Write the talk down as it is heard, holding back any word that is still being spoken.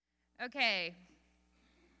Okay.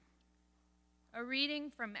 A reading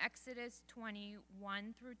from Exodus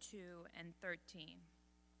 21 through 2 and 13.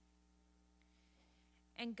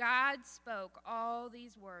 And God spoke all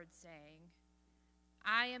these words, saying,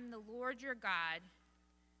 I am the Lord your God,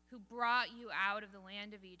 who brought you out of the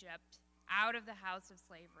land of Egypt, out of the house of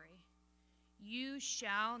slavery. You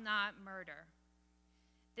shall not murder.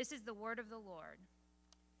 This is the word of the Lord.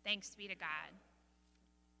 Thanks be to God.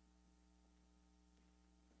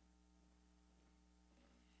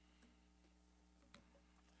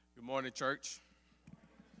 Good morning, church.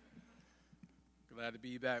 Glad to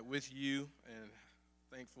be back with you and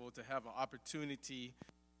thankful to have an opportunity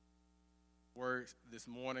to work this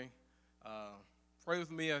morning. Pray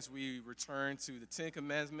with me as we return to the 10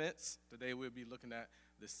 Commandments. Today we'll be looking at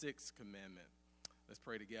the 6th commandment. Let's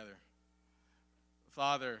pray together.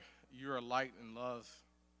 Father, you are light and love.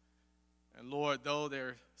 And Lord, though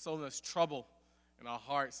there's so much trouble in our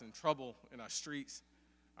hearts and trouble in our streets,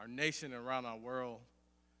 our nation, and around our world,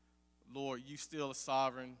 Lord, you still are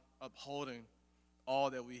sovereign, upholding all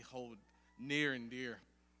that we hold near and dear.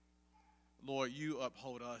 Lord, you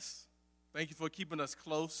uphold us. Thank you for keeping us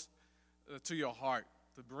close to your heart,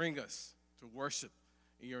 to bring us to worship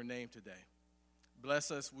in your name today.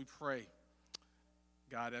 Bless us, we pray,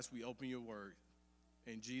 God, as we open your word.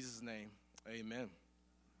 In Jesus' name, amen.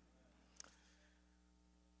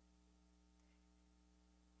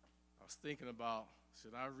 I was thinking about,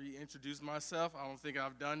 should I reintroduce myself? I don't think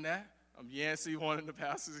I've done that. I'm Yancie, one of the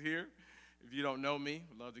pastors here. If you don't know me,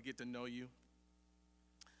 I'd love to get to know you.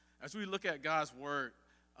 As we look at God's word,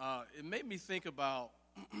 it made me think about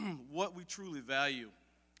what we truly value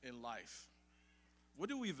in life. What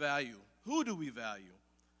do we value? Who do we value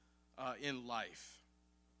in life?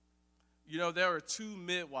 You know, there are two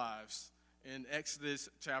midwives in Exodus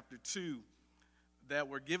chapter 2 that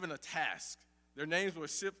were given a task. Their names were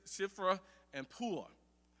Shiphrah and Puah.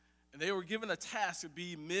 And they were given a task to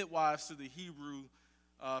be midwives to the Hebrew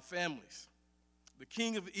families. The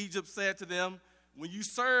king of Egypt said to them, when you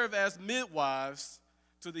serve as midwives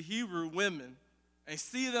to the Hebrew women and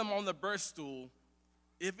see them on the birth stool,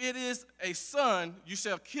 if it is a son, you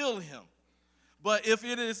shall kill him. But if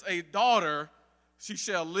it is a daughter, she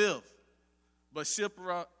shall live. But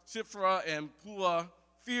Shiphrah and Puah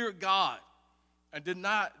feared God and did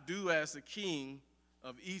not do as the king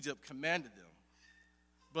of Egypt commanded them,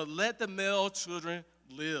 but let the male children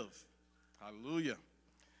live. Hallelujah.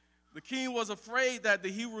 The king was afraid that the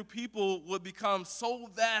Hebrew people would become so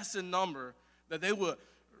vast in number that they would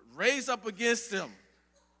raise up against them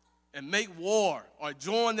and make war, or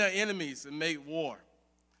join their enemies and make war.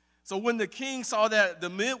 So when the king saw that the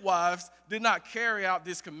midwives did not carry out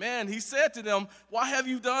this command, he said to them, why have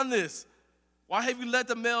you done this? Why have you let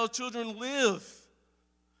the male children live?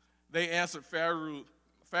 They answered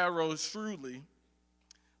Pharaoh shrewdly,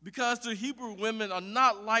 because the Hebrew women are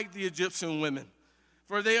not like the Egyptian women,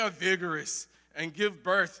 for they are vigorous and give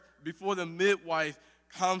birth before the midwife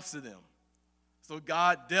comes to them. So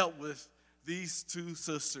God dealt with these two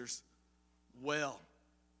sisters well.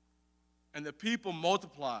 And the people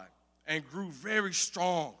multiplied and grew very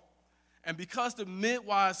strong. And because the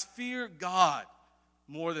midwives feared God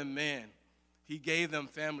more than man, he gave them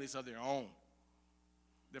families of their own.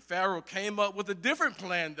 The Pharaoh came up with a different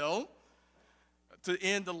plan, though, to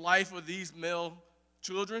end the life of these male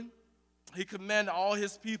children. He commanded all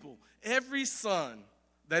his people, every son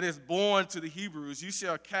that is born to the Hebrews, you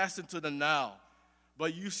shall cast into the Nile,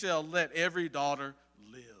 but you shall let every daughter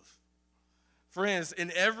live. Friends,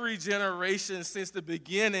 in every generation since the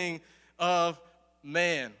beginning of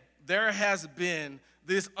man, there has been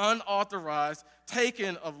this unauthorized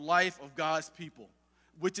taking of life of God's people,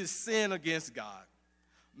 which is sin against God.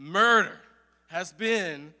 Murder has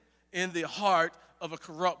been in the heart of a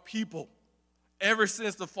corrupt people ever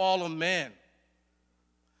since the fall of man.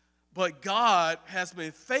 But God has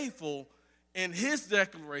been faithful in his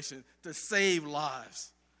declaration to save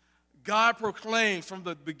lives. God proclaims from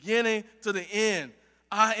the beginning to the end,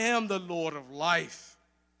 I am the Lord of life.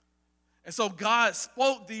 And so God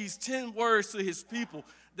spoke these 10 words to his people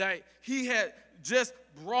that he had just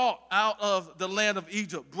brought out of the land of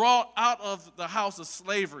Egypt, brought out of the house of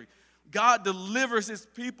slavery. God delivers his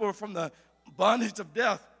people from the bondage of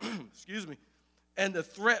death, and the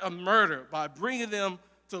threat of murder by bringing them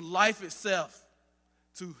to life itself,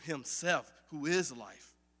 to himself, who is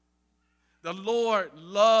life. The Lord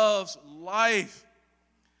loves life.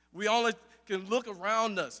 We only can look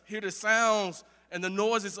around us, hear the sounds and the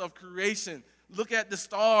noises of creation, look at the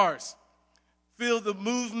stars, feel the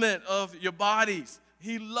movement of your bodies.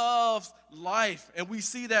 He loves life, and we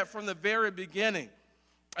see that from the very beginning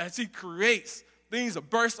as he creates things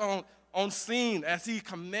burst on scene as he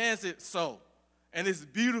commands it so. And it's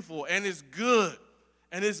beautiful, and it's good,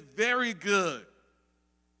 and it's very good.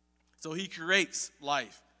 So he creates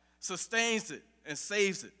life, sustains it, and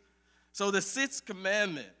saves it. So the sixth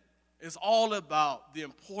commandment is all about the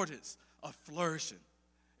importance of flourishing.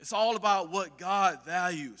 It's all about what God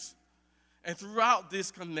values. And throughout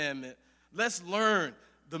this commandment, let's learn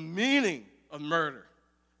the meaning of murder,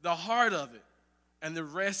 the heart of it, and the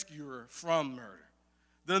rescuer from murder.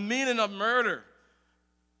 The meaning of murder,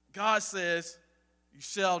 God says, you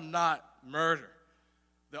shall not murder.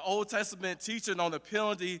 The Old Testament teaching on the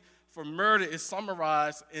penalty for murder is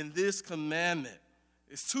summarized in this commandment.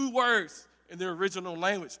 It's 2 words in the original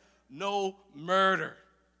language: no murder.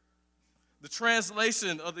 The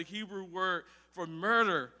translation of the Hebrew word for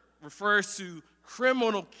murder refers to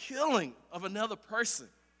criminal killing of another person.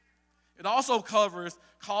 It also covers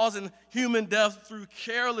causing human death through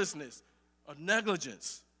carelessness or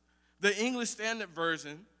negligence. The English Standard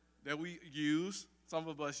Version that we use, some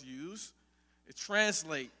of us use, it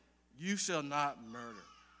translates, you shall not murder.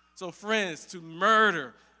 So friends, to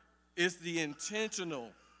murder is the intentional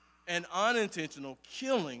and unintentional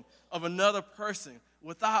killing of another person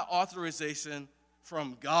without authorization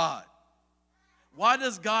from God. Why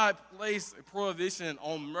does God place a prohibition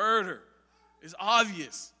on murder? It's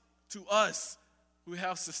obvious to us who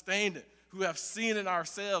have sustained it, who have seen it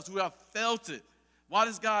ourselves, who have felt it. Why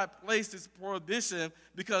does God place this prohibition?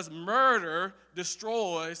 Because murder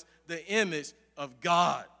destroys the image of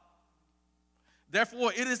God.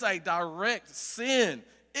 Therefore, it is a direct sin,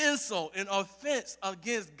 insult, and offense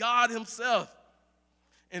against God himself.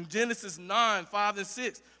 In Genesis 9, 5, and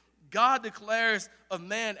 6, God declares of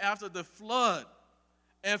man after the flood,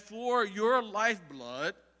 and for your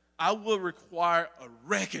lifeblood I will require a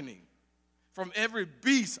reckoning. From every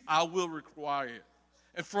beast I will require it,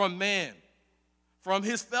 and from man, from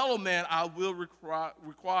his fellow man I will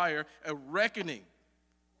require a reckoning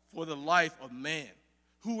for the life of man.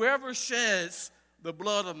 Whoever sheds the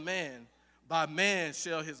blood of man, by man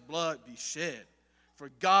shall his blood be shed.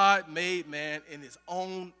 For God made man in his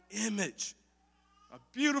own image. A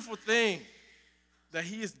beautiful thing that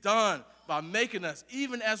he has done by making us,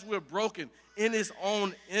 even as we're broken, in his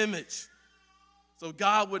own image. So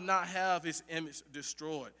God would not have his image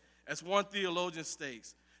destroyed. As one theologian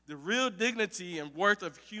states, the real dignity and worth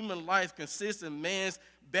of human life consists in man's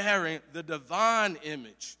bearing the divine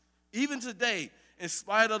image. Even today, in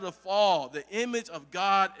spite of the fall, the image of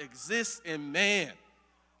God exists in man,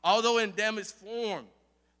 although in damaged form.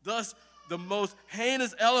 Thus, the most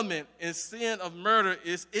heinous element in sin of murder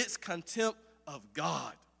is its contempt of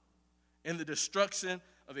God and the destruction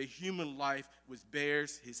of a human life which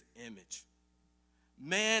bears his image.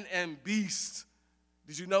 Man and beast,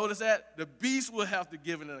 did you notice that? The beast will have to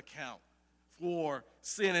give an account for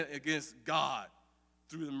sinning against God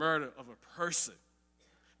through the murder of a person.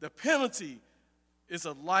 The penalty is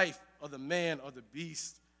a life of the man or the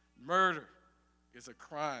beast. Murder is a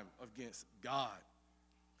crime against God.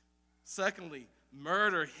 Secondly,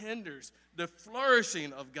 murder hinders the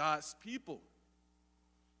flourishing of God's people.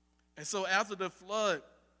 And so after the flood,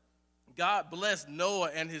 God blessed Noah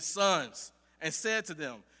and his sons and said to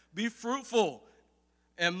them, be fruitful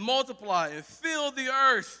and multiply and fill the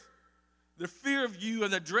earth. The fear of you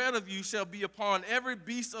and the dread of you shall be upon every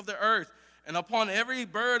beast of the earth, and upon every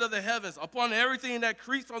bird of the heavens, upon everything that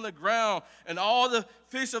creeps on the ground, and all the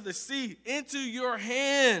fish of the sea. Into your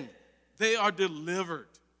hand they are delivered.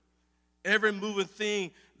 Every moving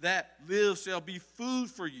thing that lives shall be food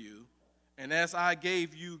for you. And as I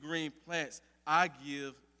gave you green plants, I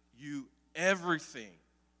give you everything.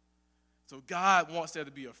 So God wants there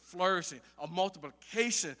to be a flourishing, a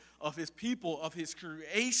multiplication of his people, of his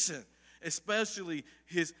creation, especially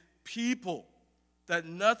his people, that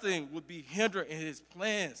nothing would be hindered in his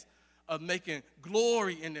plans of making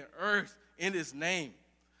glory in the earth in his name,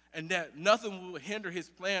 and that nothing will hinder his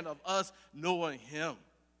plan of us knowing him.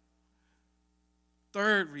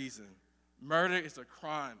 Third reason, murder is a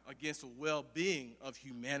crime against the well-being of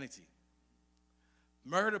humanity.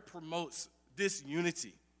 Murder promotes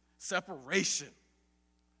disunity, separation.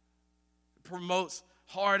 It promotes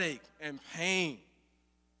heartache and pain.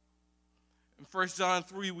 In 1 John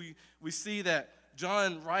 3, we see that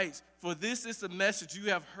John writes, for this is the message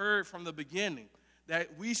you have heard from the beginning,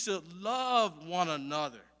 that we should love one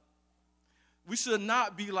another. We should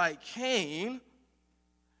not be like Cain,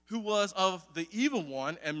 who was of the evil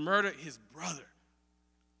one and murdered his brother,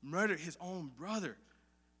 murdered his own brother.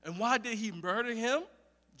 And why did he murder him?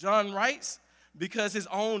 John writes, because his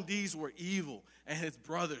own deeds were evil and his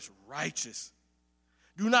brother's righteous.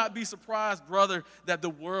 Do not be surprised, brother, that the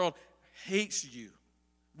world hates you.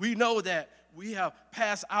 We know that we have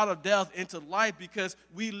passed out of death into life because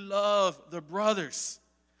we love the brothers.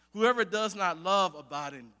 Whoever does not love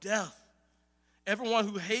abide in death. Everyone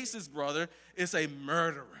who hates his brother is a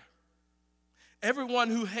murderer. Everyone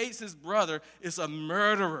who hates his brother is a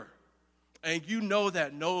murderer. And you know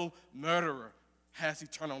that no murderer has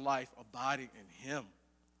eternal life abiding in him.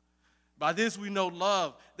 By this we know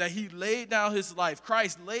love, that he laid down his life.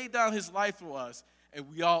 Christ laid down his life for us, and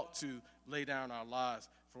we ought to lay down our lives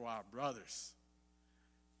for our brothers.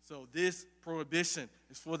 So this prohibition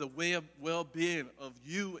is for the well-being of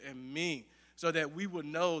you and me, so that we would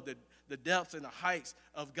know the depths and the heights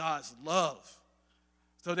of God's love,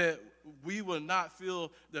 so that we will not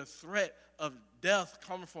feel the threat of death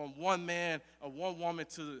coming from one man or one woman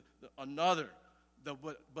to another,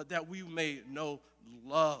 but that we may know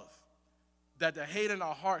love, that the hate in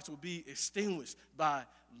our hearts will be extinguished by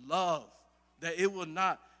love, that it will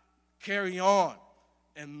not carry on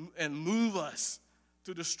and move us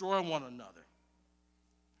to destroy one another.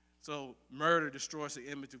 So murder destroys the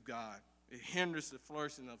image of God. It hinders the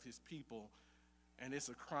flourishing of his people, and it's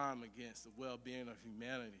a crime against the well-being of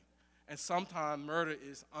humanity. And sometimes murder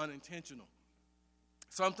is unintentional.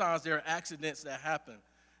 Sometimes there are accidents that happen,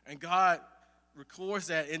 and God records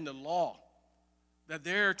that in the law, that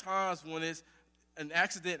there are times when an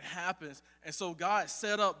accident happens, and so God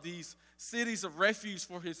set up these cities of refuge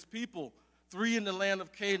for his people, 3 in the land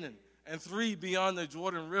of Canaan and 3 beyond the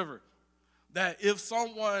Jordan River, that if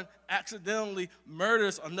someone accidentally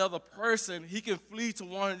murders another person, he can flee to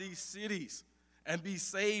one of these cities and be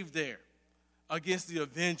saved there against the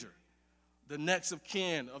avenger, the next of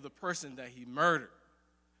kin of the person that he murdered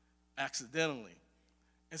accidentally.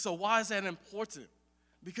 And so why is that important?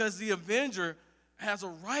 Because the avenger has a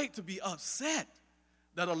right to be upset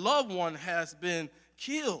that a loved one has been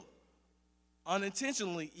killed,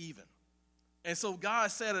 unintentionally even. And so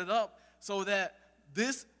God set it up so that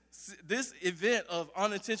this event of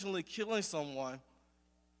unintentionally killing someone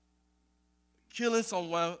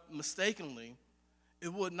mistakenly,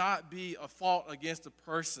 it would not be a fault against the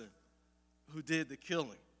person who did the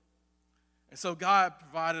killing. And so God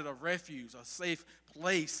provided a refuge, a safe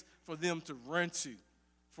place for them to run to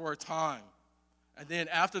for a time. And then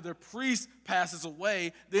after the priest passes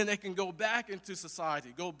away, then they can go back into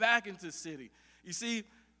society, go back into the city. You see,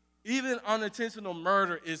 even unintentional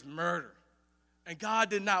murder is murder. And God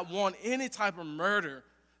did not want any type of murder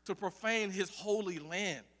to profane his holy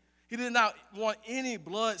land. He did not want any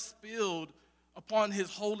blood spilled upon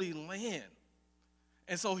his holy land.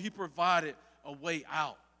 And so he provided a way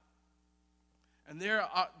out. And there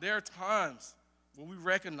are times when we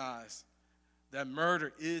recognize that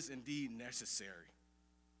murder is indeed necessary.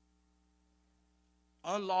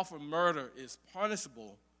 Unlawful murder is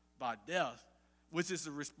punishable by death, which is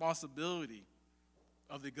the responsibility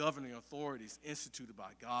of the governing authorities instituted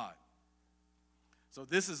by God. So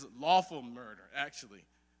this is lawful murder, actually,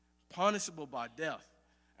 punishable by death.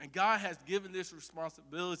 And God has given this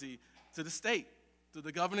responsibility to the state, to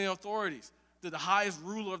the governing authorities, to the highest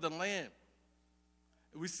ruler of the land.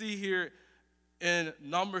 We see here in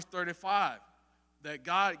Numbers 35 that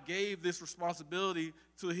God gave this responsibility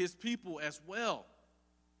to his people as well.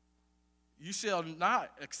 You shall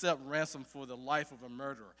not accept ransom for the life of a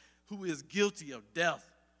murderer who is guilty of death,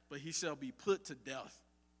 but he shall be put to death.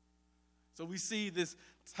 So we see this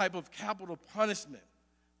type of capital punishment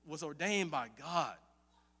was ordained by God,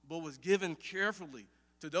 but was given carefully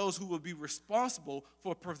to those who would be responsible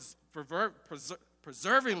for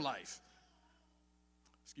preserving life.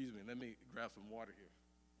 Excuse me, let me grab some water here.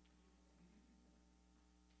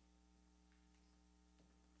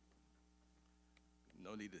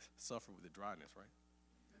 No need to suffer with the dryness, right?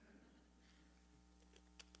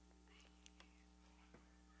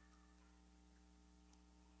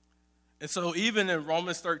 And so even in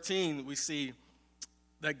Romans 13, we see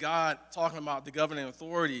that God talking about the governing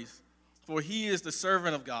authorities, for he is the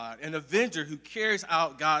servant of God, an avenger who carries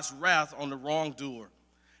out God's wrath on the wrongdoer.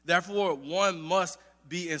 Therefore, one must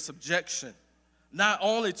be in subjection, not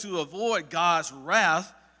only to avoid God's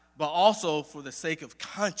wrath, but also for the sake of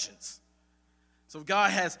conscience. So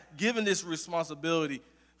God has given this responsibility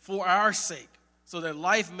for our sake, so that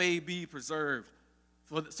life may be preserved,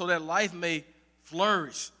 so that life may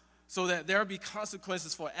flourish, so that there be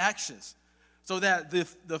consequences for actions, so that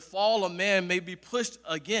the fall of man may be pushed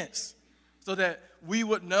against, so that we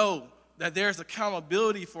would know that there's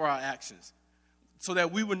accountability for our actions, so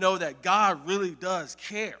that we would know that God really does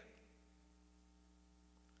care.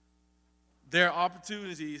 There are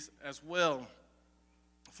opportunities as well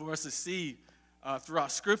for us to see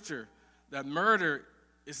throughout Scripture that murder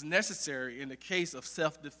is necessary in the case of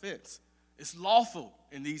self-defense. It's lawful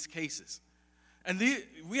in these cases. And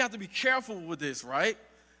we have to be careful with this, right?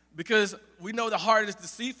 Because we know the heart is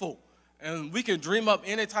deceitful, and we can dream up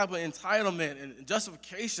any type of entitlement and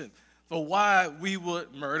justification for why we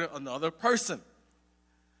would murder another person.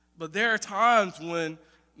 But there are times when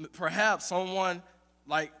perhaps someone,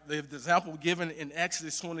 like the example given in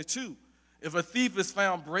Exodus 22, if a thief is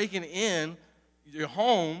found breaking in your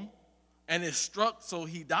home and is struck so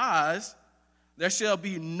he dies, there shall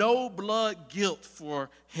be no blood guilt for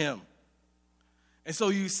him. And so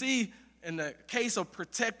you see, in the case of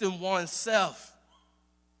protecting oneself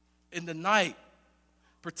in the night,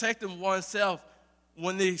 protecting oneself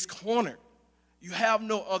when he's cornered, you have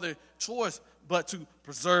no other choice but to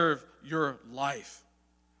preserve your life.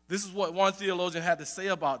 This is what one theologian had to say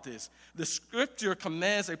about this. The scripture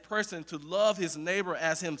commands a person to love his neighbor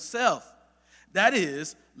as himself. That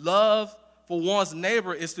is, love for one's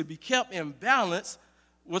neighbor is to be kept in balance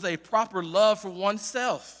with a proper love for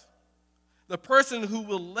oneself. The person who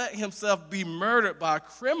will let himself be murdered by a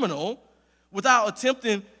criminal without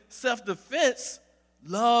attempting self-defense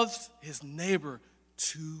loves his neighbor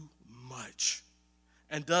too much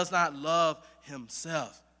and does not love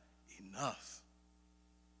himself enough.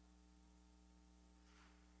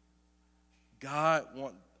 God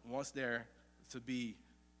wants there to be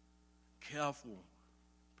careful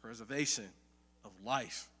preservation of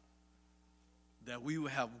life, that we will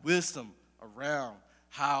have wisdom around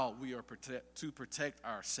how we are to protect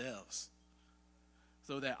ourselves,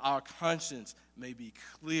 so that our conscience may be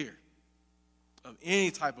clear of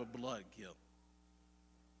any type of blood guilt.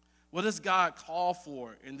 What does God call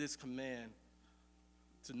for in this command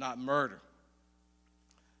to not murder?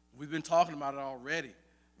 We've been talking about it already.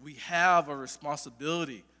 We have a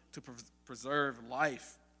responsibility to preserve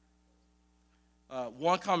life.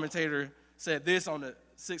 One commentator said this on the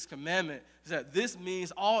Sixth Commandment, that this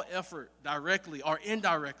means all effort, directly or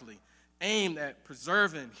indirectly, aimed at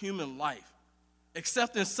preserving human life,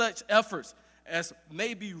 except in such efforts as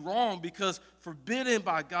may be wrong because forbidden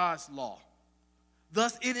by God's law.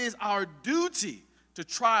 Thus, it is our duty to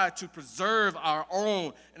try to preserve our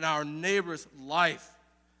own and our neighbor's life,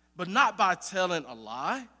 but not by telling a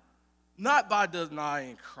lie, not by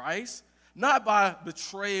denying Christ, not by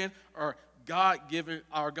betraying our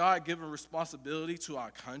God-given responsibility to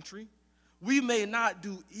our country. We may not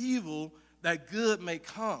do evil that good may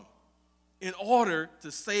come in order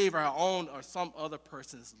to save our own or some other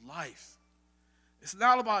person's life. It's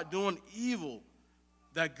not about doing evil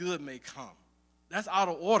that good may come. That's out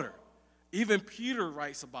of order. Even Peter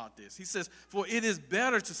writes about this. He says, "For it is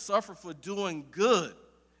better to suffer for doing good,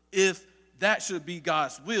 if that should be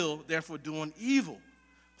God's will, than for doing evil.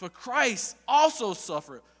 For Christ also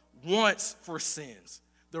suffered once for sins,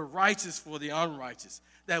 the righteous for the unrighteous,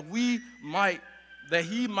 that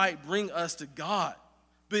he might bring us to God,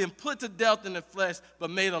 being put to death in the flesh, but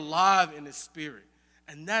made alive in the spirit."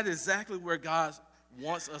 And that is exactly where God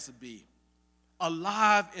wants us to be,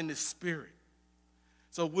 alive in the spirit.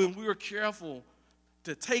 So when we are careful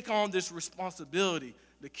to take on this responsibility,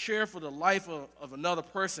 to care for the life of another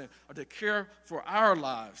person, or to care for our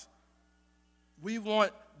lives, we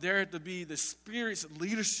want there to be the Spirit's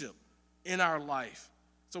leadership in our life.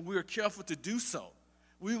 So we are careful to do so.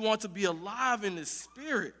 We want to be alive in the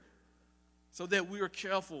Spirit so that we are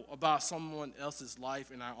careful about someone else's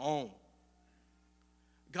life and our own.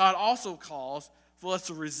 God also calls for us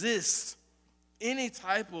to resist any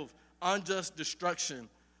type of unjust destruction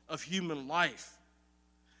of human life.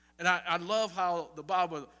 And I love how the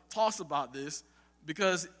Bible talks about this,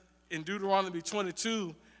 because in Deuteronomy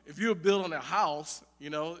 22, if you're building a house,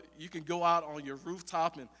 you can go out on your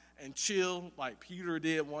rooftop and chill like Peter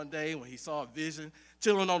did one day when he saw a vision,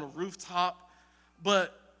 chilling on the rooftop.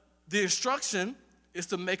 But the instruction is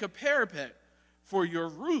to make a parapet for your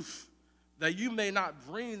roof, that you may not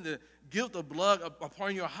bring the guilt of blood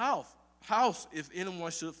upon your house if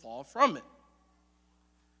anyone should fall from it.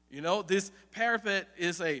 This parapet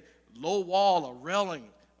is a low wall, a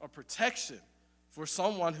railing, a protection for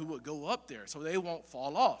someone who would go up there so they won't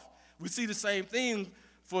fall off. We see the same thing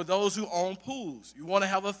for those who own pools. You want to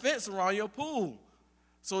have a fence around your pool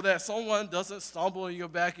so that someone doesn't stumble in your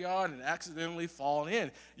backyard and accidentally fall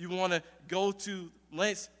in. You want to go to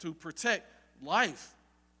lengths to protect life.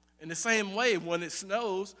 In the same way, when it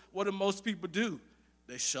snows, what do most people do?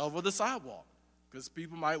 They shovel the sidewalk, because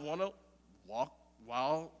people might want to walk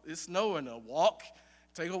while it's snowing,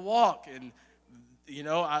 take a walk. And,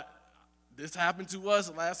 this happened to us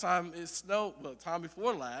the last time it snowed, well, the time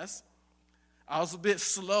before last. I was a bit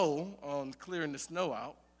slow on clearing the snow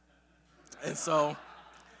out. And so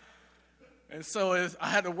And so I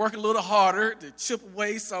had to work a little harder to chip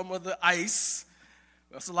away some of the ice.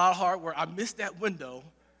 That's a lot of hard work. I missed that window.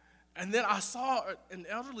 And then I saw an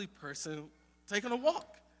elderly person taking a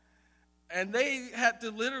walk. And they had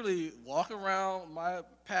to literally walk around my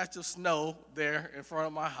patch of snow there in front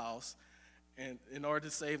of my house and in order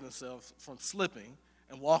to save themselves from slipping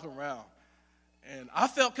and walk around. And I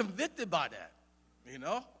felt convicted by that,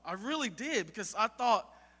 I really did, because I thought,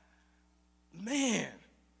 man,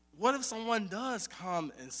 what if someone does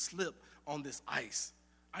come and slip on this ice?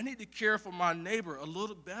 I need to care for my neighbor a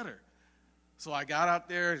little better. So I got out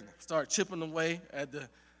there and started chipping away at the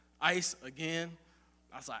ice again.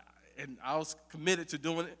 I was committed to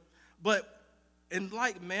doing it. But in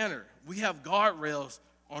like manner, we have guardrails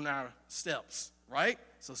on our steps, right?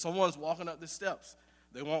 So someone's walking up the steps.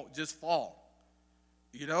 They won't just fall.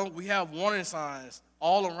 We have warning signs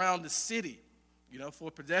all around the city,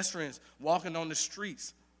 for pedestrians walking on the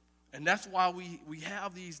streets. And that's why we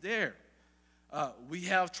have these there. We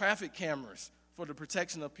have traffic cameras for the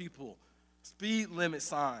protection of people, speed limit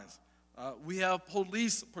signs. We have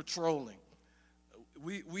police patrolling.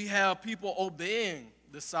 We have people obeying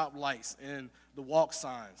the stoplights and the walk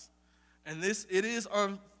signs. And it is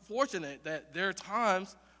unfortunate that there are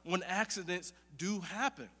times when accidents do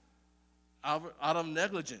happen out of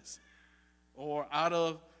negligence or out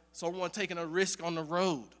of someone taking a risk on the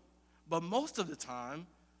road. But most of the time,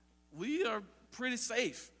 we are pretty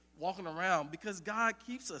safe walking around because God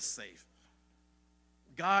keeps us safe.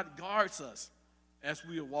 God guards us as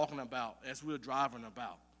we are walking about, as we are driving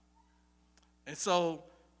about. And so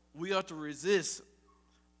we are to resist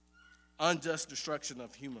unjust destruction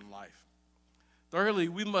of human life. Thirdly,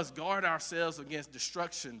 we must guard ourselves against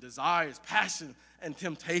destruction, desires, passion, and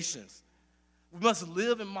temptations. We must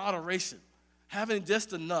live in moderation, having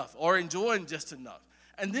just enough or enjoying just enough.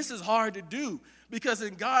 And this is hard to do because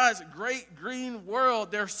in God's great green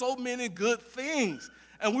world, there are so many good things,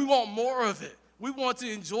 and we want more of it. We want to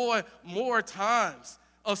enjoy more times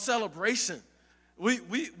of celebration. We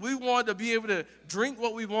want to be able to drink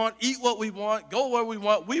what we want, eat what we want, go where we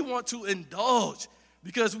want. We want to indulge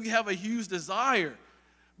because we have a huge desire.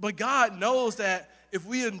 But God knows that if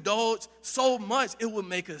we indulge so much, it will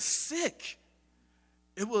make us sick.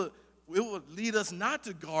 It will lead us not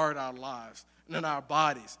to guard our lives and our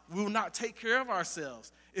bodies. We will not take care of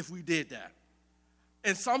ourselves if we did that.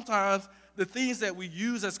 And sometimes the things that we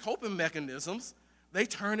use as coping mechanisms, they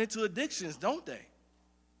turn into addictions, don't they?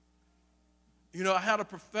 I had a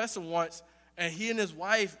professor once, and he and his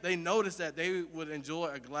wife, they noticed that they would enjoy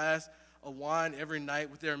a glass of wine every night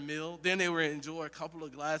with their meal. Then they would enjoy a couple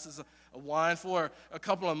of glasses of wine. For a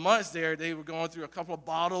couple of months there, they were going through a couple of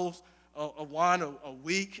bottles of wine a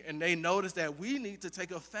week, and they noticed that we need to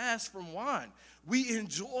take a fast from wine. We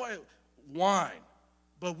enjoy wine,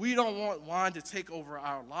 but we don't want wine to take over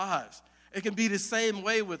our lives. It can be the same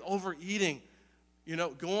way with overeating,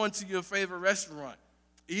 going to your favorite restaurant,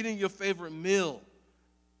 eating your favorite meal.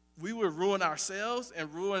 We would ruin ourselves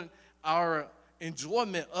and ruin our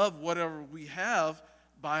enjoyment of whatever we have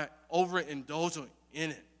by overindulging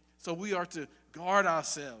in it. So we are to guard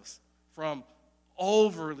ourselves from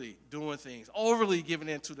overly doing things, overly giving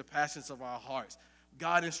in to the passions of our hearts.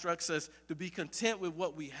 God instructs us to be content with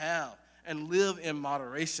what we have and live in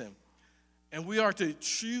moderation. And we are to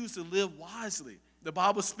choose to live wisely. The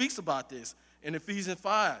Bible speaks about this in Ephesians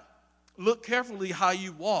 5. Look carefully how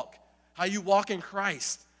you walk in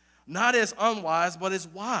Christ, not as unwise, but as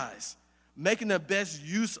wise, making the best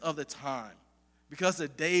use of the time, because the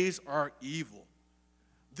days are evil.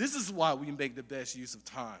 This is why we make the best use of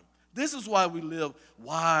time. This is why we live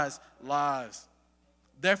wise lives.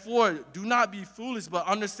 Therefore, do not be foolish, but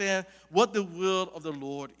understand what the will of the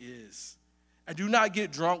Lord is. And do not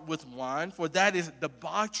get drunk with wine, for that is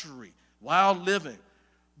debauchery, wild living.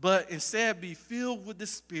 But instead be filled with the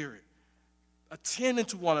Spirit, attending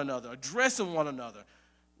to one another, addressing one another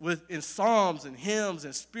in psalms and hymns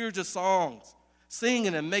and spiritual songs,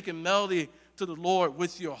 singing and making melody to the Lord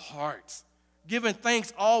with your hearts, giving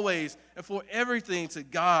thanks always and for everything to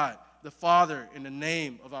God the Father in the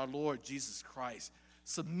name of our Lord Jesus Christ,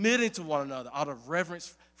 submitting to one another out of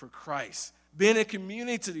reverence for Christ, being in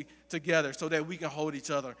community together so that we can hold each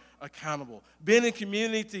other accountable, being in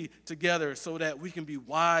community together so that we can be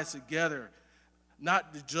wise together,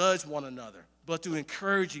 not to judge one another, but to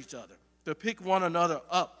encourage each other, to pick one another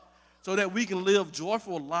up so that we can live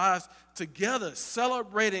joyful lives together,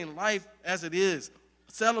 celebrating life as it is,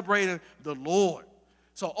 celebrating the Lord.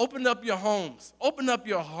 So open up your homes, open up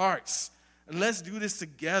your hearts, and let's do this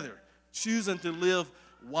together, choosing to live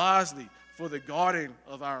wisely for the guarding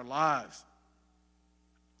of our lives.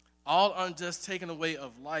 All unjust taking away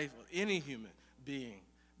of life of any human being,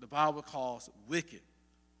 the Bible calls wicked.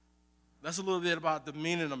 That's a little bit about the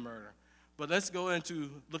meaning of murder. But let's go into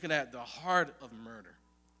looking at the heart of murder.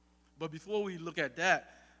 But before we look at that,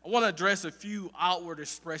 I want to address a few outward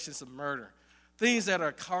expressions of murder, things that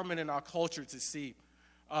are common in our culture to see,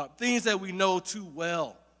 things that we know too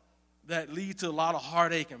well that lead to a lot of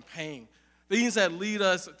heartache and pain, things that lead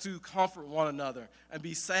us to comfort one another and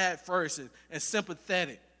be sad first and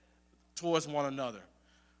sympathetic towards one another.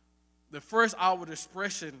 The first outward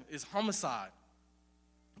expression is homicide.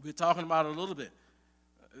 We're talking about it a little bit.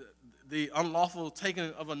 The unlawful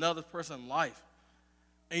taking of another person's life.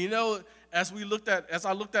 And you know, as I looked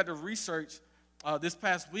at the research this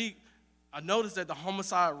past week, I noticed that the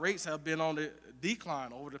homicide rates have been on the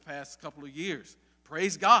decline over the past couple of years.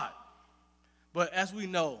 Praise God. But as we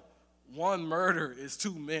know, one murder is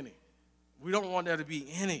too many. We don't want there to be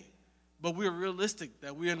any. But we're realistic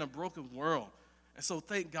that we're in a broken world. And so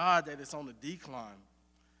thank God that it's on the decline.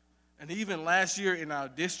 And even last year in our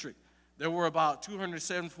district, there were about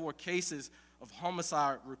 274 cases of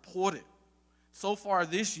homicide reported. So far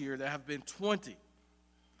this year, there have been 20.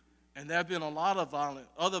 And there have been a lot of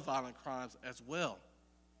other violent crimes as well.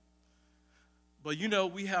 But, you know,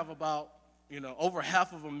 we have about, over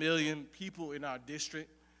 500,000 people in our district.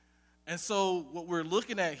 And so what we're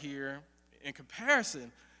looking at here in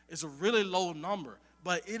comparison is a really low number.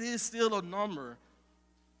 But it is still a number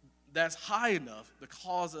that's high enough to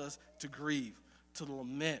cause us to grieve, to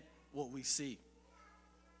lament what we see,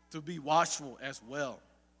 to be watchful as well.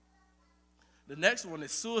 The next one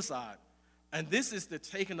is suicide. And this is the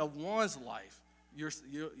taking of one's life, your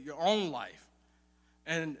own life.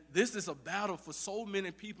 And this is a battle for so many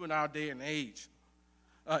people in our day and age.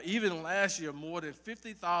 Even last year, more than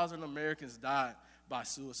 50,000 Americans died by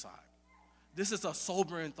suicide. This is a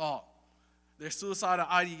sobering thought. There's suicidal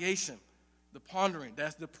ideation, the pondering,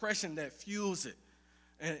 that's depression that fuels it.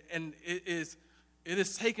 And it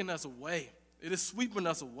is taking us away. It is sweeping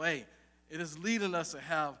us away. It is leading us to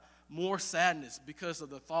have more sadness because of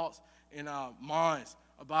the thoughts in our minds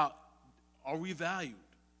about, are we valued?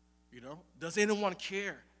 Does anyone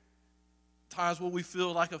care? Times where we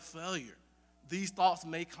feel like a failure. These thoughts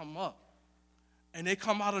may come up, and they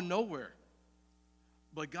come out of nowhere.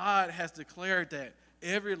 But God has declared that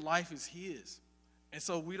every life is His. And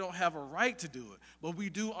so we don't have a right to do it. But we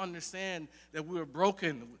do understand that we're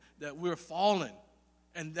broken, that we're fallen,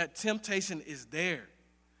 and that temptation is there.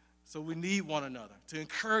 So we need one another to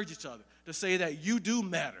encourage each other, to say that you do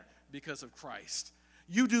matter because of Christ.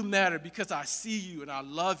 You do matter because I see you and I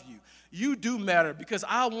love you. You do matter because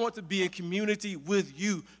I want to be in community with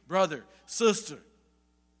you, brother, sister,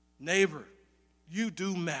 neighbor. You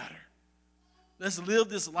do matter. Let's live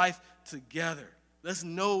this life together. Let's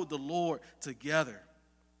know the Lord together.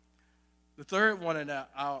 The third one that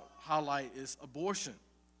I'll highlight is abortion.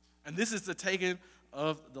 And this is the taking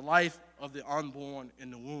of the life of the unborn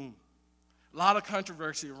in the womb. A lot of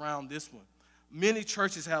controversy around this one. Many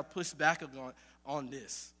churches have pushed back on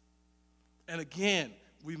this. And again,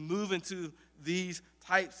 we move into these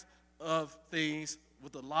types of things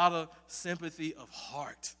with a lot of sympathy of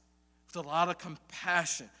heart, with a lot of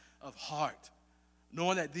compassion of heart,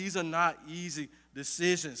 knowing that these are not easy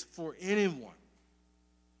decisions for anyone.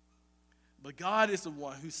 But God is the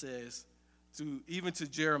one who says, even to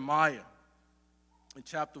Jeremiah in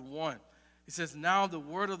chapter 1, He says, "Now the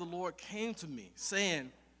word of the Lord came to me,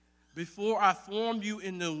 saying, before I formed you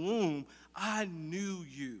in the womb, I knew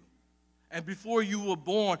you. And before you were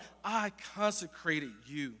born, I consecrated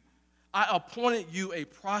you. I appointed you a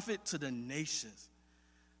prophet to the nations."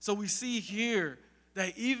 So we see here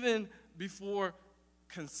that even before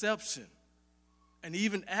conception, and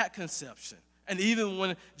even at conception, and even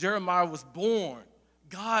when Jeremiah was born,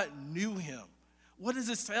 God knew him. What does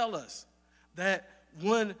this tell us? That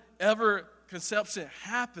whenever conception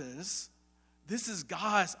happens, this is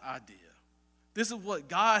God's idea. This is what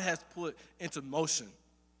God has put into motion.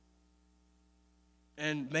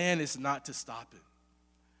 And man is not to stop it.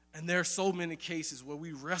 And there are so many cases where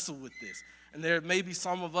we wrestle with this. And there may be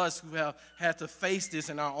some of us who have had to face this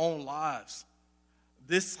in our own lives.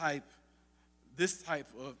 This type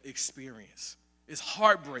of experience. It's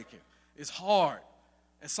heartbreaking. It's hard.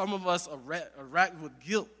 And some of us are racked with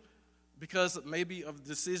guilt because maybe of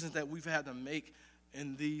decisions that we've had to make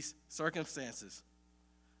in these circumstances.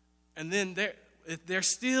 And then there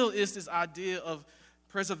still is this idea of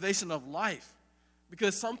preservation of life,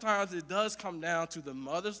 because sometimes it does come down to the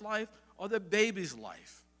mother's life or the baby's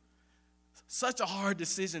life. Such a hard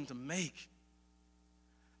decision to make.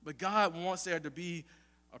 But God wants there to be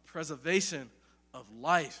a preservation of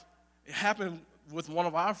life. It happened with one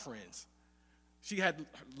of our friends. She had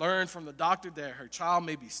learned from the doctor that her child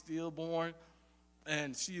may be stillborn,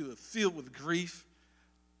 and she was filled with grief.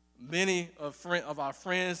 Many of our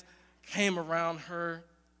friends came around her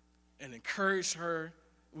and encouraged her.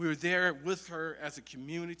 We were there with her as a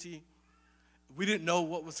community. We didn't know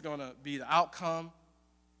what was going to be the outcome.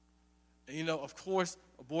 And, of course,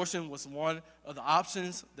 abortion was one of the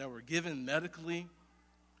options that were given medically.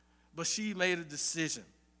 But she made a decision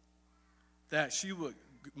that she would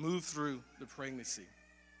move through the pregnancy.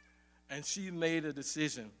 And she made a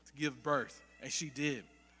decision to give birth, and she did,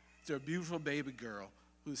 to a beautiful baby girl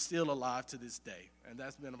who's still alive to this day. And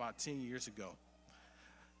that's been about 10 years ago.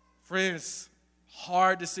 Friends,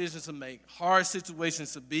 hard decisions to make, hard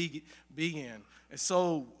situations to be in. And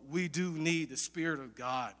so we do need the Spirit of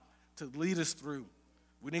God to lead us through.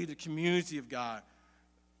 We need the community of God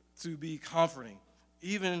to be comforting.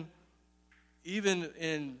 Even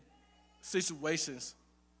in situations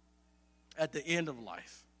at the end of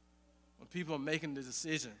life, when people are making the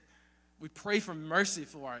decision, we pray for mercy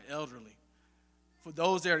for our elderly. For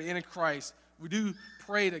those that are in Christ, we do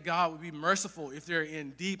pray that God would be merciful if they're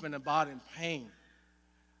in deep and abiding pain.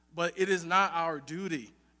 But it is not our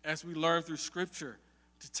duty, as we learn through Scripture,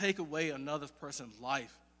 to take away another person's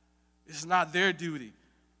life. It's not their duty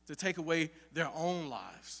to take away their own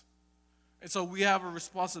lives. And so we have a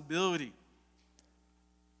responsibility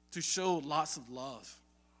to show lots of love,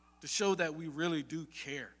 to show that we really do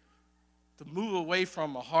care, to move away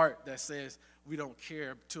from a heart that says we don't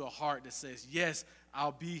care to a heart that says, yes,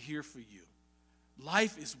 I'll be here for you.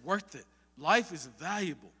 Life is worth it. Life is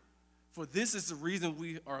valuable. For this is the reason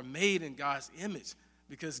we are made in God's image,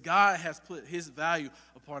 because God has put his value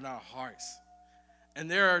upon our hearts.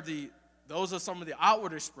 And those are some of the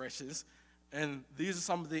outward expressions, and these are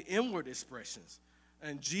some of the inward expressions.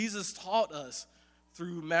 And Jesus taught us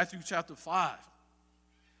through Matthew chapter 5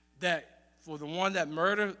 that for the one that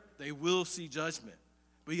murdered, they will see judgment.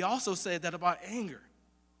 But he also said that about anger.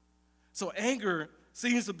 So anger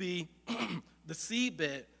seems to be the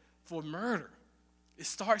seedbed for murder. It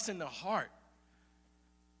starts in the heart.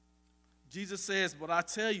 Jesus says, but I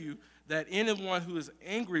tell you that anyone who is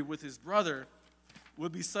angry with his brother will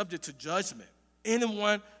be subject to judgment.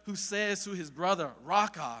 Anyone who says to his brother,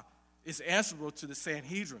 Raka, is answerable to the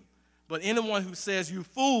Sanhedrin. But anyone who says, you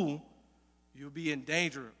fool, you'll be in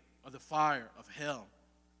danger of the fire of hell.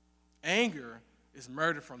 Anger is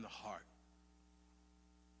murder from the heart.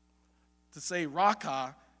 To say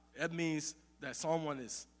Raka, that means that someone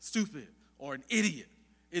is stupid or an idiot.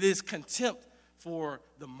 It is contempt for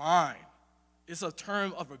the mind. It's a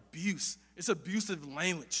term of abuse. It's abusive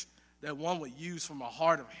language that one would use from a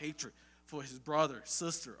heart of hatred for his brother,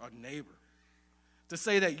 sister, or neighbor. To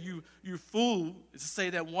say that you fool is to say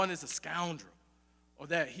that one is a scoundrel or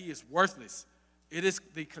that he is worthless. It is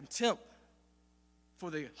the contempt for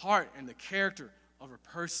the heart and the character of a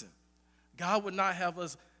person. God would not have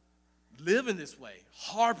us live in this way,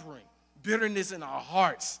 harboring bitterness in our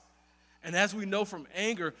hearts. And as we know from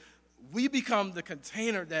anger, we become the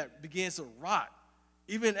container that begins to rot.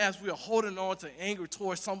 Even as we are holding on to anger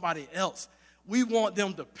towards somebody else, we want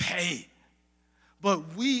them to pay.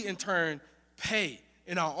 But we, in turn, pay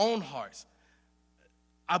in our own hearts.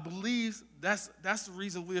 I believe that's the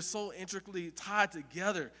reason we're so intricately tied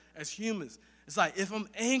together as humans. It's like, if I'm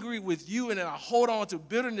angry with you and then I hold on to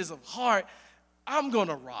bitterness of heart, I'm going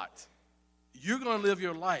to rot. You're going to live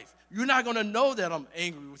your life. You're not going to know that I'm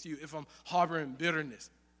angry with you if I'm harboring bitterness.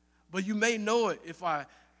 But you may know it if I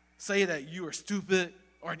say that you are stupid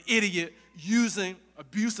or an idiot, using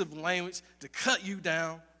abusive language to cut you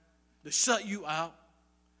down, to shut you out.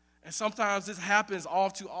 And sometimes this happens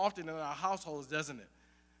all too often in our households, doesn't it?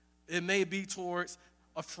 It may be towards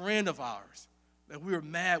a friend of ours that we are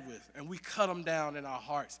mad with, and we cut them down in our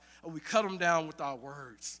hearts, or we cut them down with our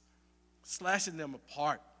words, slashing them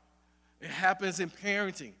apart. It happens in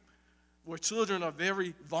parenting, where children are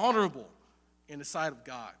very vulnerable in the sight of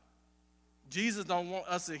God. Jesus don't want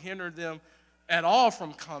us to hinder them at all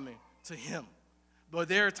from coming to him. But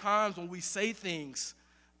there are times when we say things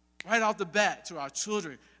right off the bat to our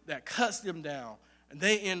children that cuts them down, and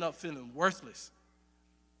they end up feeling worthless,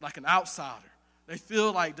 like an outsider. They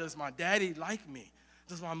feel like, does my daddy like me?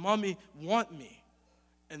 Does my mommy want me?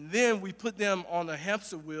 And then we put them on the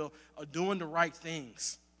hamster wheel of doing the right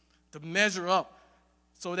things to measure up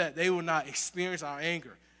so that they will not experience our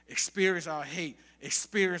anger, experience our hate,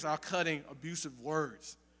 experience our cutting, abusive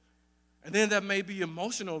words. And then there may be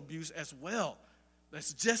emotional abuse as well.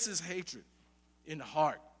 That's just as hatred in the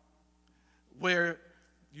heart, where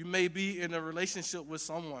you may be in a relationship with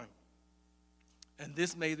someone, and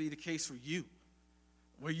this may be the case for you,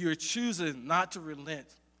 where you're choosing not to relent,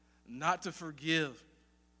 not to forgive,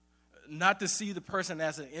 not to see the person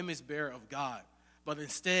as an image bearer of God, but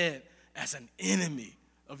instead as an enemy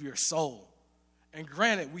of your soul. And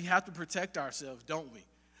granted, we have to protect ourselves, don't we?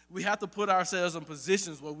 We have to put ourselves in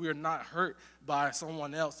positions where we are not hurt by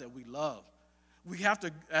someone else that we love. We have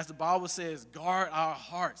to, as the Bible says, guard our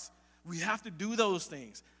hearts. We have to do those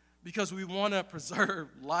things because we want to preserve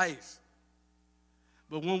life.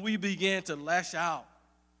 But when we begin to lash out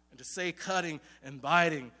and to say cutting and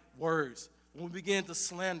biting words, when we begin to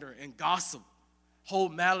slander and gossip,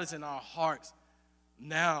 hold malice in our hearts,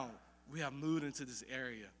 now we have moved into this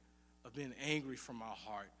area of being angry from our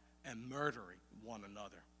heart and murdering one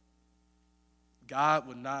another. God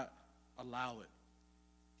would not allow it.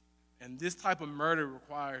 And this type of murder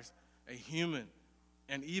requires a human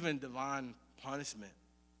and even divine punishment.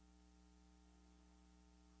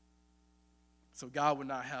 So God would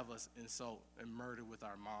not have us insult and murder with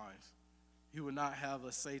our minds. He would not have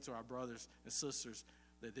us say to our brothers and sisters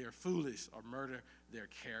that they're foolish or murder their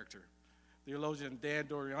character. Theologian Dan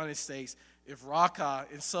Doriani states, if Raka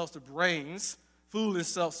insults the brains, fool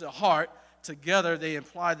insults the heart, together they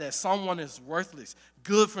imply that someone is worthless,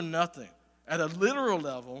 good for nothing. At a literal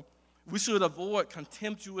level, we should avoid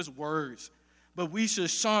contemptuous words, but we should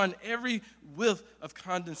shun every whiff of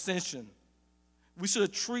condescension. We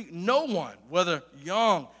should treat no one, whether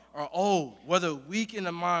young or old, whether weak in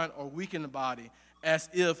the mind or weak in the body, as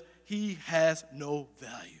if he has no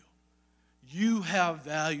value. You have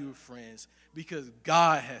value, friends, because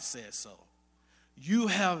God has said so. You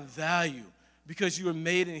have value because you are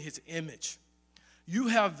made in his image. You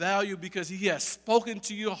have value because he has spoken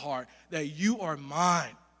to your heart that you are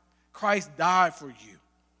mine. Christ died for you.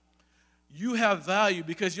 You have value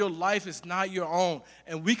because your life is not your own,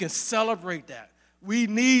 and we can celebrate that. We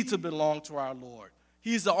need to belong to our Lord.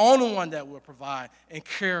 He's the only one that will provide and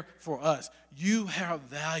care for us. You have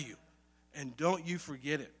value, and don't you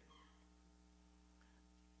forget it.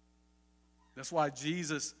 That's why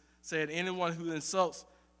Jesus said anyone who insults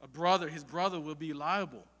a brother, his brother will be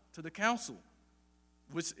liable to the council,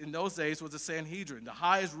 which in those days was the Sanhedrin, the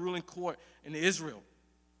highest ruling court in Israel.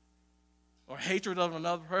 Or hatred of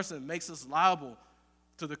another person makes us liable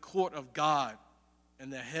to the court of God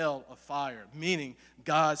and the hell of fire, meaning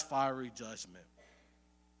God's fiery judgment.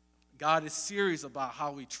 God is serious about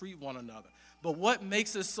how we treat one another. But what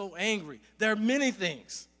makes us so angry? There are many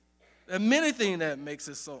things. There are many things that makes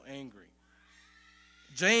us so angry.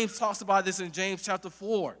 James talks about this in James chapter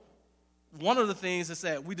 4. One of the things is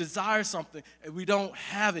that we desire something and we don't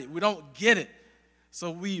have it. We don't get it.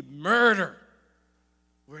 So we murder.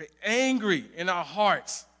 We're angry in our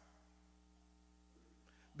hearts.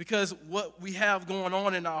 Because what we have going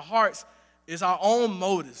on in our hearts is our own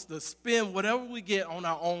motives to spend whatever we get on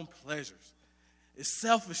our own pleasures. It's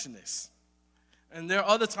selfishness. And there are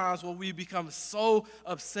other times where we become so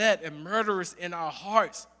upset and murderous in our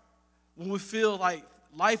hearts when we feel like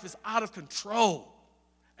life is out of control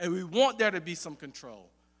and we want there to be some control.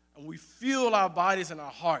 And we fuel our bodies and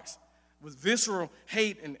our hearts with visceral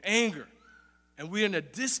hate and anger. And we're in a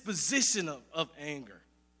disposition of anger.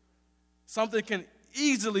 Something can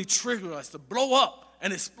easily trigger us to blow up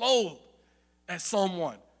and explode at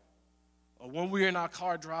someone. Or when we're in our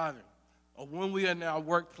car driving. Or when we're in our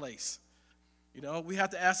workplace. You know, we have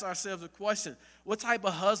to ask ourselves the question, what type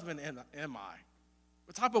of husband am I?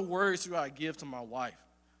 What type of words do I give to my wife?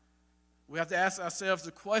 We have to ask ourselves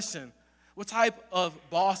the question, what type of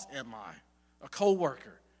boss am I? A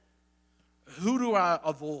coworker? Who do I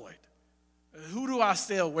avoid? Who do I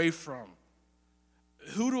stay away from?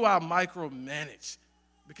 Who do I micromanage?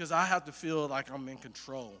 Because I have to feel like I'm in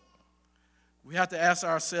control. We have to ask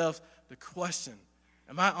ourselves the question,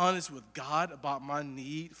 am I honest with God about my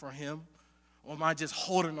need for him? Or am I just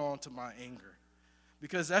holding on to my anger?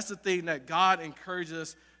 Because that's the thing that God encourages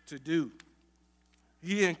us to do.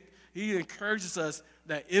 He encourages us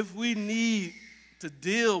that if we need to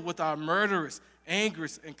deal with our murderous, angry,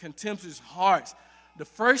 and contemptuous hearts, the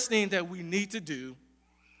first thing that we need to do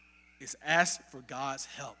is ask for God's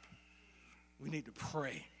help. We need to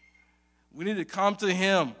pray. We need to come to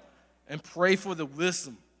him and pray for the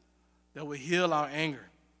wisdom that will heal our anger.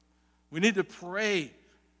 We need to pray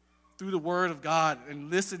through the word of God and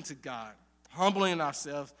listen to God, humbling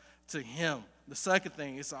ourselves to him. The second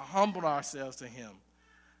thing is to humble ourselves to him.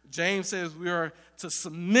 James says we are to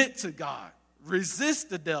submit to God, resist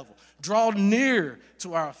the devil, draw near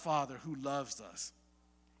to our Father who loves us.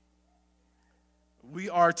 We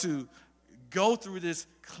are to go through this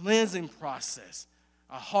cleansing process,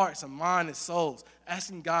 our hearts and mind and souls,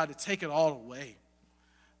 asking God to take it all away.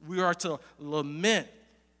 We are to lament,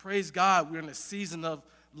 Praise God, we're in a season of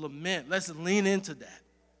lament. Let's lean into that,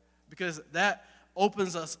 because that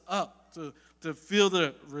opens us up to feel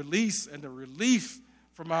the release and the relief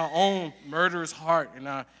from our own murderous heart and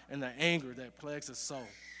the anger that plagues us so.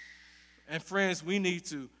 And friends, we need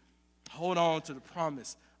to hold on to the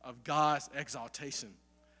promise of God's exaltation.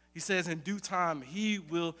 He says in due time, he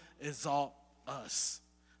will exalt us.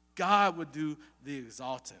 God will do the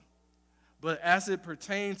exalting. But as it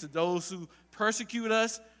pertains to those who persecute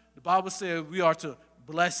us, the Bible says we are to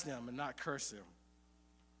bless them and not curse them.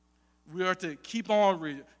 We are to keep on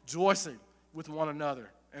rejoicing with one another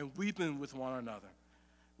and weeping with one another.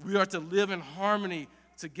 We are to live in harmony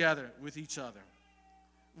together with each other.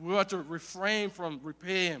 We are to refrain from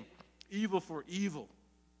repaying evil for evil,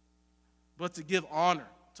 but to give honor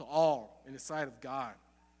to all in the sight of God.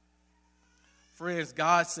 Friends,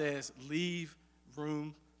 God says, leave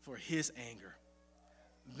room for his anger.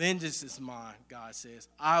 Vengeance is mine, God says.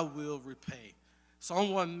 I will repay.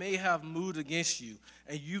 Someone may have moved against you,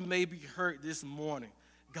 and you may be hurt this morning.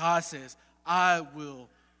 God says, I will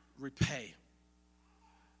repay.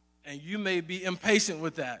 And you may be impatient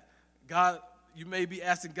with that. God, you may be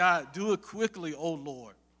asking God, do it quickly, oh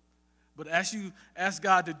Lord. But as you ask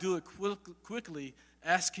God to do it quickly,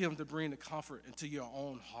 ask him to bring the comfort into your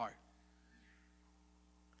own heart.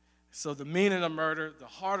 So the meaning of murder, the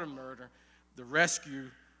heart of murder, the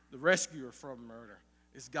rescuer from murder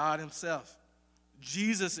is God himself.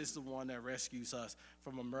 Jesus is the one that rescues us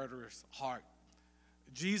from a murderous heart.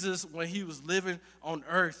 Jesus, when he was living on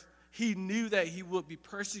earth, he knew that he would be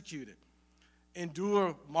persecuted,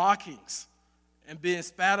 endure mockings, and being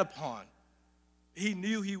spat upon. He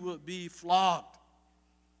knew he would be flogged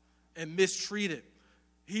and mistreated.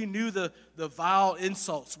 He knew the vile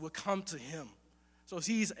insults would come to him. So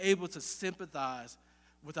he's able to sympathize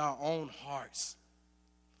with our own hearts.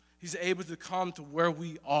 He's able to come to where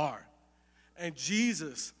we are. And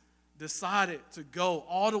Jesus decided to go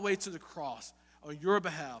all the way to the cross on your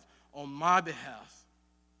behalf, on my behalf.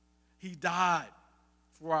 He died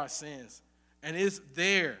for our sins. And it's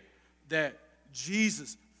there that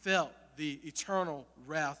Jesus felt the eternal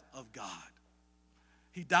wrath of God.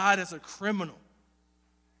 He died as a criminal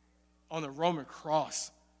on the Roman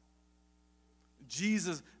cross.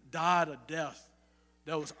 Jesus died a death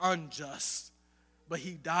that was unjust, but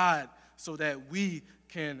he died so that we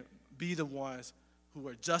can be the ones who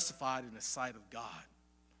are justified in the sight of God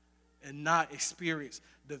and not experience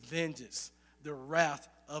the vengeance, the wrath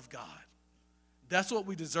of God. That's what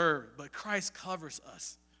we deserve, but Christ covers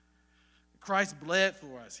us. Christ bled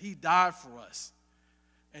for us. He died for us.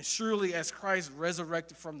 And surely as Christ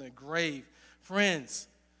resurrected from the grave, friends,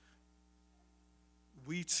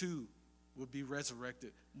 we too will be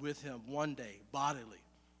resurrected with him one day, bodily.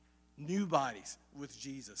 New bodies with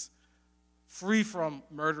Jesus. Free from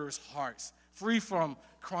murderous hearts. Free from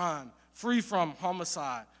crime. Free from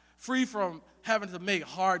homicide. Free from having to make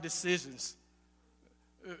hard decisions.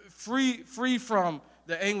 Free from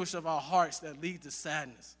the anguish of our hearts that lead to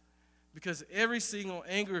sadness. Because every single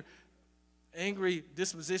angry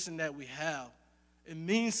disposition that we have, it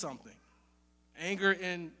means something. Anger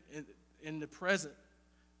in the present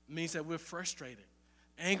means that we're frustrated.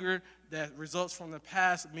 Anger that results from the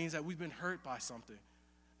past means that we've been hurt by something.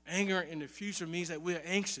 Anger in the future means that we're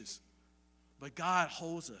anxious. But God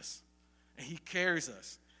holds us, and he carries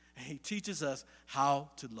us, and he teaches us how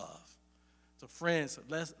to love. So friends,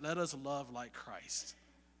 let us love like Christ,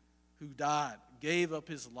 who died, gave up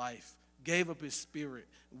his life, gave up his spirit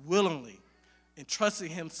willingly,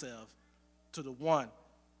 entrusting himself to the one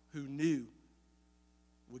who knew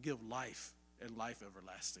would give life and life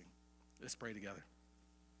everlasting. Let's pray together.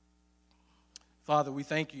 Father, we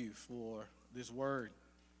thank you for this word.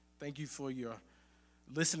 Thank you for your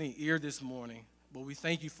listening ear this morning, but we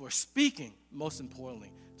thank you for speaking, most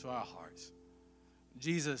importantly, to our hearts.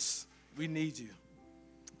 Jesus, we need you.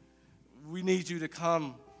 We need you to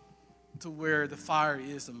come to where the fire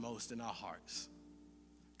is the most in our hearts.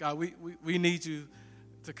 God, we need you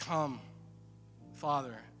to come,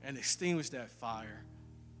 Father, and extinguish that fire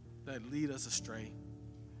that lead us astray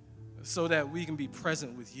so that we can be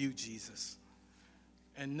present with you, Jesus,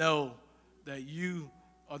 and know that you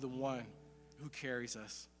are the one who carries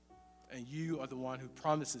us and you are the one who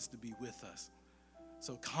promises to be with us.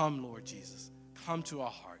 So come, Lord Jesus. Come to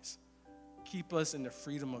our hearts. Keep us in the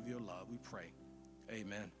freedom of your love, we pray.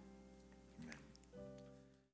 Amen.